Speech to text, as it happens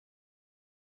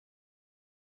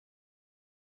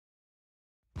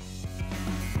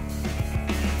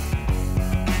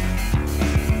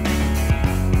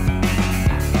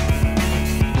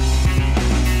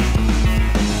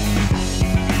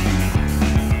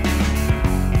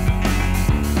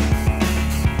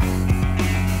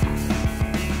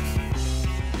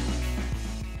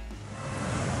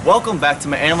Welcome back to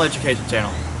my animal education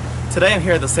channel. Today I'm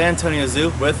here at the San Antonio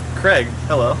Zoo with Craig.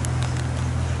 Hello.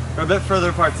 We're a bit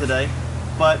further apart today,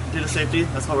 but due to safety,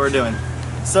 that's what we're doing.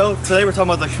 So today we're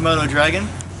talking about the Komodo dragon.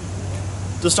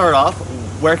 To start off,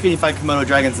 where can you find Komodo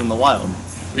dragons in the wild?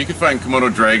 You can find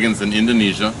Komodo dragons in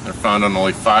Indonesia. They're found on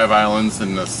only 5 islands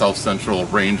in the south-central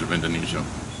range of Indonesia.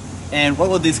 And what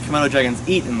would these Komodo dragons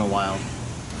eat in the wild?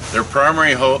 Their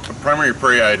primary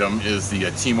prey item is the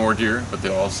Timor deer, but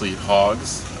they'll also eat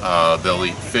hogs. They'll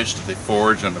eat fish that they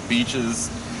forage on the beaches.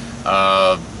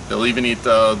 They'll even eat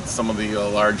some of the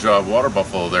large water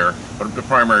buffalo there, but the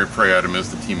primary prey item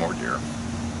is the Timor deer.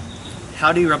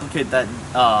 How do you replicate that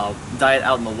diet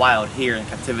out in the wild here in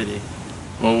captivity?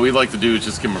 What we like to do is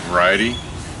just give them a variety.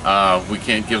 We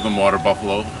can't give them water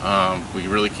buffalo. We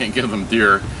really can't give them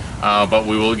deer. But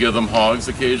we will give them hogs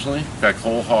occasionally, in fact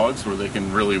whole hogs, where they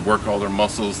can really work all their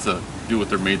muscles to do what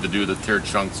they're made to do, to tear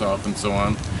chunks off and so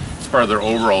on. It's part of their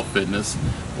overall fitness.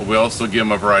 But we also give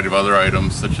them a variety of other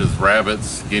items such as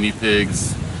rabbits, guinea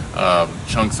pigs,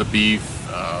 chunks of beef,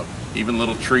 even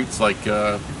little treats like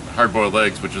hard-boiled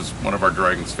eggs, which is one of our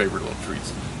dragon's favorite little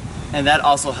treats. And that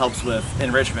also helps with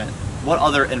enrichment. What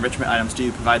other enrichment items do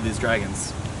you provide these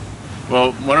dragons?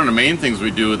 Well, one of the main things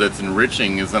we do that's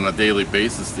enriching is on a daily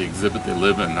basis the exhibit they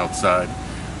live in outside.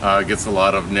 It gets a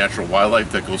lot of natural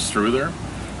wildlife that goes through there.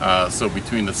 So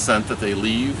between the scent that they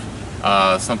leave,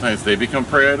 sometimes they become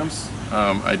prey items.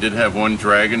 I did have one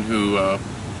dragon who,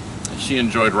 she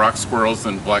enjoyed rock squirrels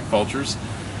and black vultures.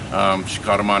 She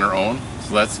caught them on her own,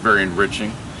 so that's very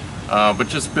enriching. But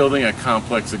just building a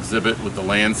complex exhibit with the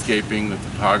landscaping, the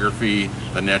topography,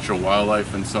 the natural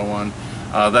wildlife and so on,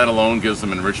 that alone gives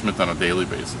them enrichment on a daily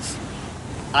basis.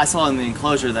 I saw in the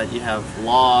enclosure that you have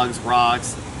logs,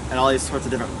 rocks, and all these sorts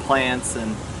of different plants,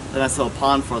 and a nice little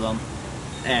pond for them.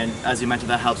 And as you mentioned,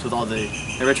 that helps with all the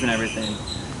enrichment and everything.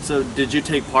 So did you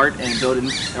take part in building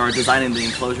or designing the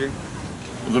enclosure?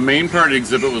 The main part of the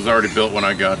exhibit was already built when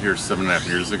I got here 7.5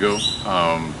 years ago.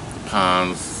 The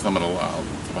ponds, some of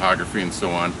the topography and so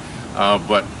on.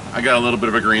 But I got a little bit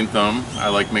of a green thumb. I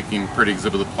like making pretty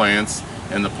exhibit of plants.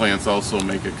 And the plants also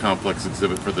make a complex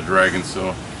exhibit for the dragon,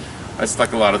 so I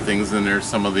stuck a lot of things in there,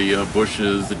 some of the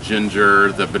bushes, the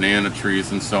ginger, the banana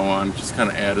trees and so on, just kind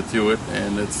of added to it,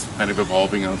 and it's kind of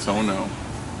evolving on its own now.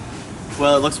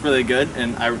 Well, it looks really good,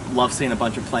 and I love seeing a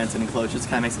bunch of plants in enclosures. It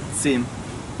kind of makes it seem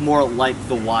more like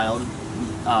the wild,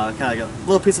 kind of like a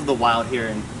little piece of the wild here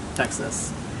in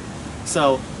Texas.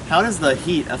 So how does the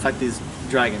heat affect these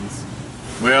dragons?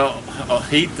 Well,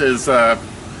 heat is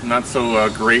not so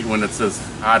great when it's as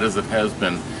hot as it has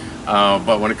been,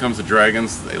 but when it comes to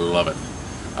dragons, they love it.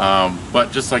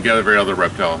 But just like every other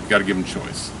reptile, you got to give them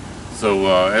choice. So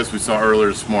as we saw earlier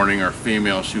this morning, our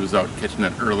female, she was out catching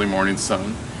that early morning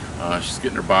sun. She's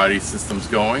getting her body systems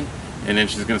going, and then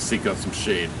she's going to seek out some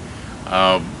shade.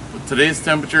 With today's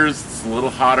temperatures, it's a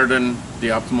little hotter than the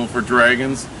optimal for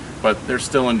dragons, but they're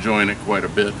still enjoying it quite a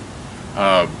bit.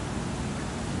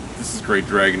 This is great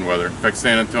dragon weather. In fact,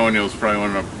 San Antonio is probably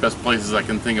one of the best places I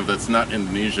can think of that's not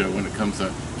Indonesia when it comes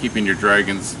to keeping your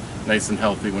dragons nice and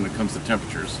healthy when it comes to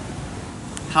temperatures.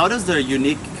 How does their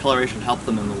unique coloration help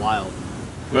them in the wild?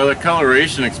 Well, the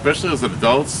coloration, especially as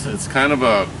adults, it's kind of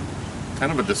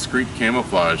a discreet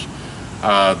camouflage.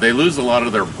 They lose a lot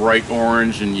of their bright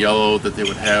orange and yellow that they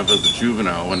would have as a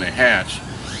juvenile when they hatch,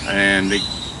 and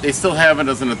they still have it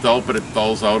as an adult, but it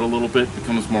dulls out a little bit,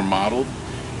 becomes more mottled.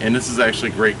 And this is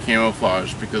actually great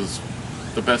camouflage, because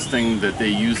the best thing that they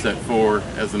use that for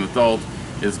as an adult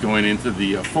is going into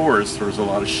the forest where there's a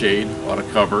lot of shade, a lot of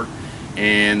cover,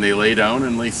 and they lay down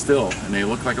and lay still, and they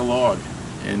look like a log.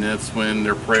 And that's when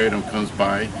their prey item comes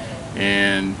by,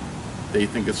 and they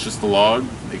think it's just a log,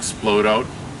 they explode out,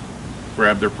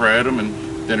 grab their prey item,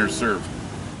 and dinner's served.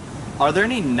 Are there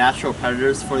any natural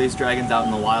predators for these dragons out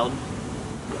in the wild?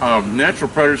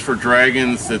 Natural predators for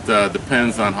dragons, it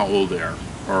depends on how old they are,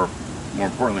 or more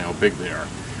importantly how big they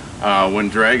are. When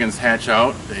dragons hatch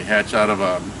out, they hatch out of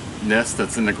a nest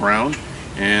that's in the ground,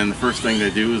 and the first thing they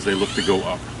do is they look to go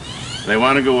up. They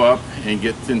want to go up and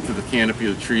get into the canopy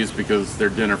of the trees because they're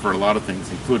dinner for a lot of things,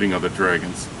 including other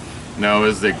dragons. Now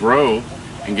as they grow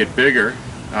and get bigger,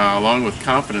 along with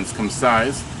confidence comes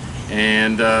size,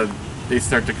 and they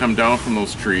start to come down from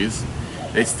those trees.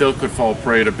 They still could fall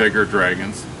prey to bigger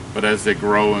dragons, but as they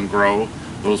grow and grow,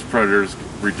 those predators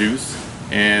reduce,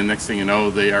 and next thing you know,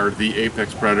 they are the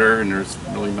apex predator, and there's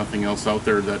really nothing else out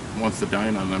there that wants to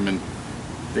dine on them, and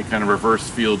they kind of reverse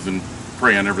fields and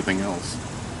prey on everything else.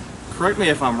 Correct me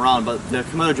if I'm wrong, but the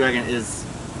Komodo dragon is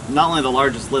not only the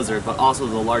largest lizard, but also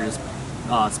the largest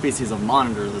species of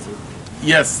monitor lizard.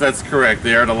 Yes, that's correct.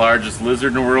 They are the largest lizard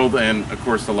in the world, and of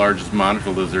course the largest monitor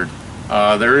lizard.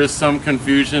 There is some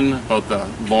confusion about the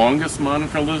longest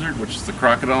monitor lizard, which is the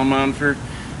crocodile monitor,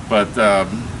 but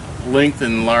length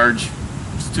and large,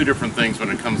 it's two different things when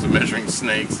it comes to measuring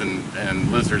snakes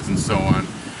and lizards and so on.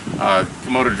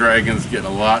 Komodo dragons get a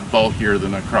lot bulkier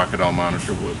than a crocodile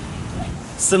monitor would.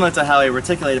 Similar to how a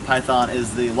reticulated python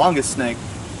is the longest snake,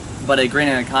 but a green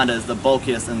anaconda is the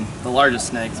bulkiest and the largest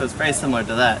snake, so it's very similar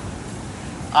to that.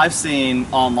 I've seen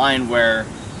online where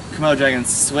Komodo dragons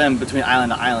swim between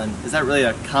island to island. Is that really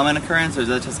a common occurrence, or is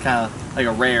that just kind of like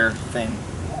a rare thing?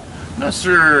 Not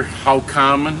sure how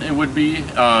common it would be.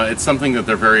 It's something that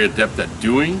they're very adept at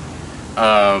doing.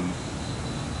 I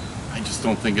just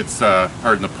don't think it's,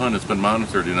 pardon the pun, it's been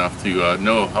monitored enough to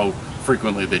know how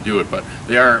frequently they do it, but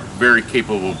they are very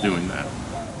capable of doing that.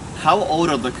 How old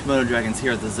are the Komodo dragons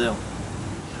here at the zoo?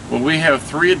 Well, we have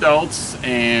 3 adults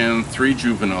and 3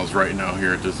 juveniles right now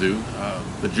here at the zoo.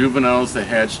 The juveniles, they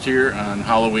hatched here on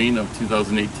Halloween of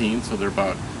 2018, so they're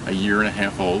about a year and a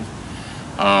half old.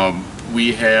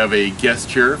 We have a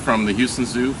guest here from the Houston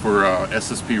Zoo for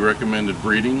SSP recommended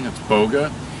breeding. It's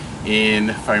Boga, and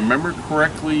if I remember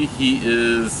correctly, he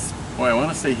is, well, I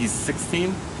want to say he's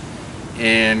 16.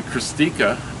 And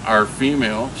Christika, our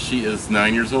female, she is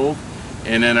 9 years old.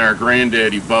 And then our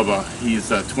granddaddy, Bubba, he's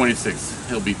 26.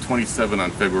 He'll be 27 on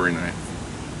February 9th.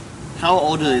 How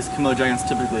old do these Komodo dragons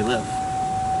typically live?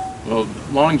 Well,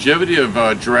 longevity of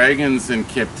dragons in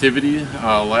captivity,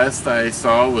 last I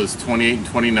saw was 28 and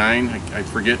 29. I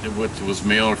forget what it was,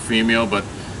 male or female, but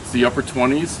it's the upper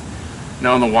 20s.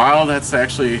 Now in the wild, that's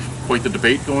actually quite the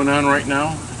debate going on right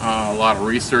now. A lot of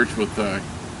research with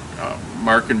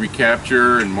mark and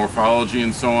recapture and morphology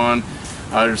and so on.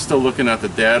 They're still looking at the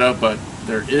data, but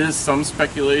there is some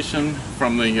speculation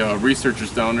from the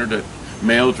researchers down there that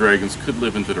male dragons could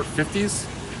live into their 50s.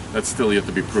 That's still yet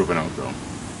to be proven out though.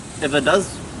 If it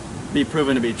does be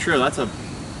proven to be true, that's a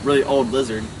really old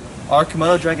lizard. Are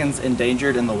Komodo dragons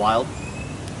endangered in the wild?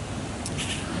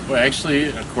 Well, actually,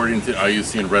 according to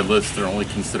IUCN and Red List, they're only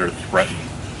considered threatened.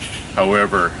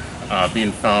 However,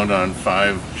 being found on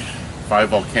five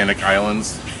volcanic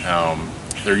islands,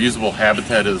 their usable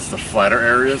habitat is the flatter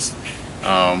areas,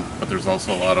 but there's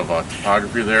also a lot of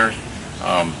topography there.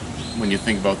 When you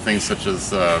think about things such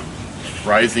as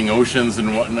rising oceans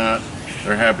and whatnot,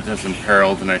 their habitat's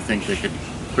imperiled, and I think they could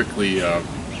quickly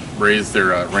raise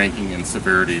their ranking and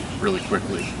severity really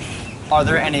quickly. Are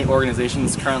there any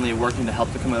organizations currently working to help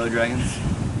the Komodo dragons?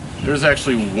 There's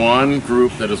actually one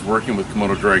group that is working with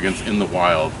Komodo dragons in the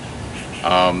wild.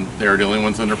 They're the only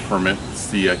ones under permit. It's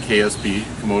the KSP,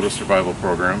 Komodo Survival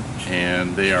Program,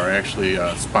 and they are actually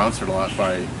sponsored a lot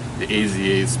by the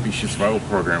AZA Species Survival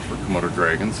Program for Komodo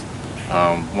dragons.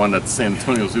 One that San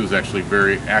Antonio Zoo is actually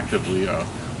very actively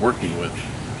working with.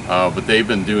 But they've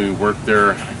been doing work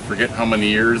there, I forget how many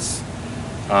years.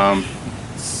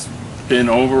 It's been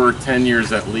over 10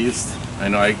 years at least. I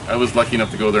know I was lucky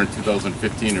enough to go there in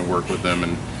 2015 and work with them,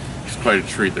 and it's quite a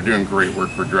treat. They're doing great work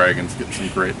for dragons, getting some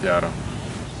great data.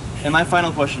 And my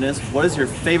final question is, what is your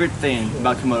favorite thing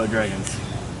about Komodo dragons?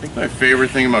 I think my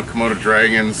favorite thing about Komodo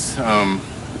dragons,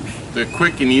 the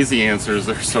quick and easy answers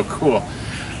are so cool.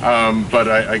 But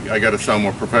I got to sound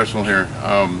more professional here.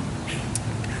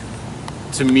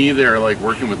 To me, they're like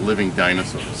working with living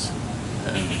dinosaurs.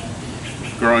 And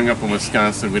growing up in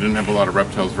Wisconsin, we didn't have a lot of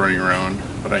reptiles running around,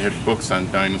 but I had books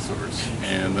on dinosaurs.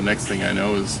 And the next thing I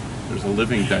know is there's a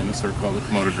living dinosaur called the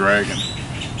Komodo dragon.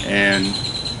 And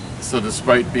so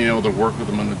despite being able to work with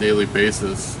them on a daily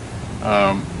basis,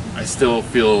 I still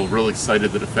feel real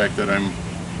excited at the fact that I'm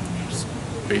just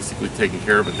basically taking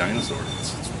care of a dinosaur,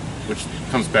 which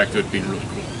comes back to it being really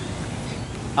cool.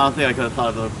 I don't think I could have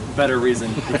thought of a better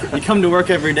reason. You come to work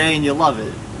every day and you love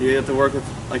it. You get to work with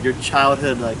like your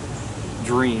childhood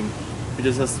dream.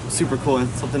 It's just super cool and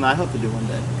something I hope to do one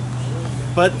day.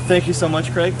 But thank you so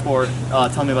much, Craig, for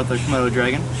telling me about the Komodo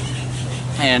dragon.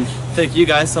 And thank you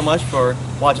guys so much for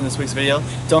watching this week's video.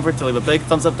 Don't forget to leave a big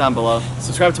thumbs up down below.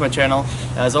 Subscribe to my channel.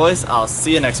 And as always, I'll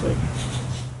see you next week.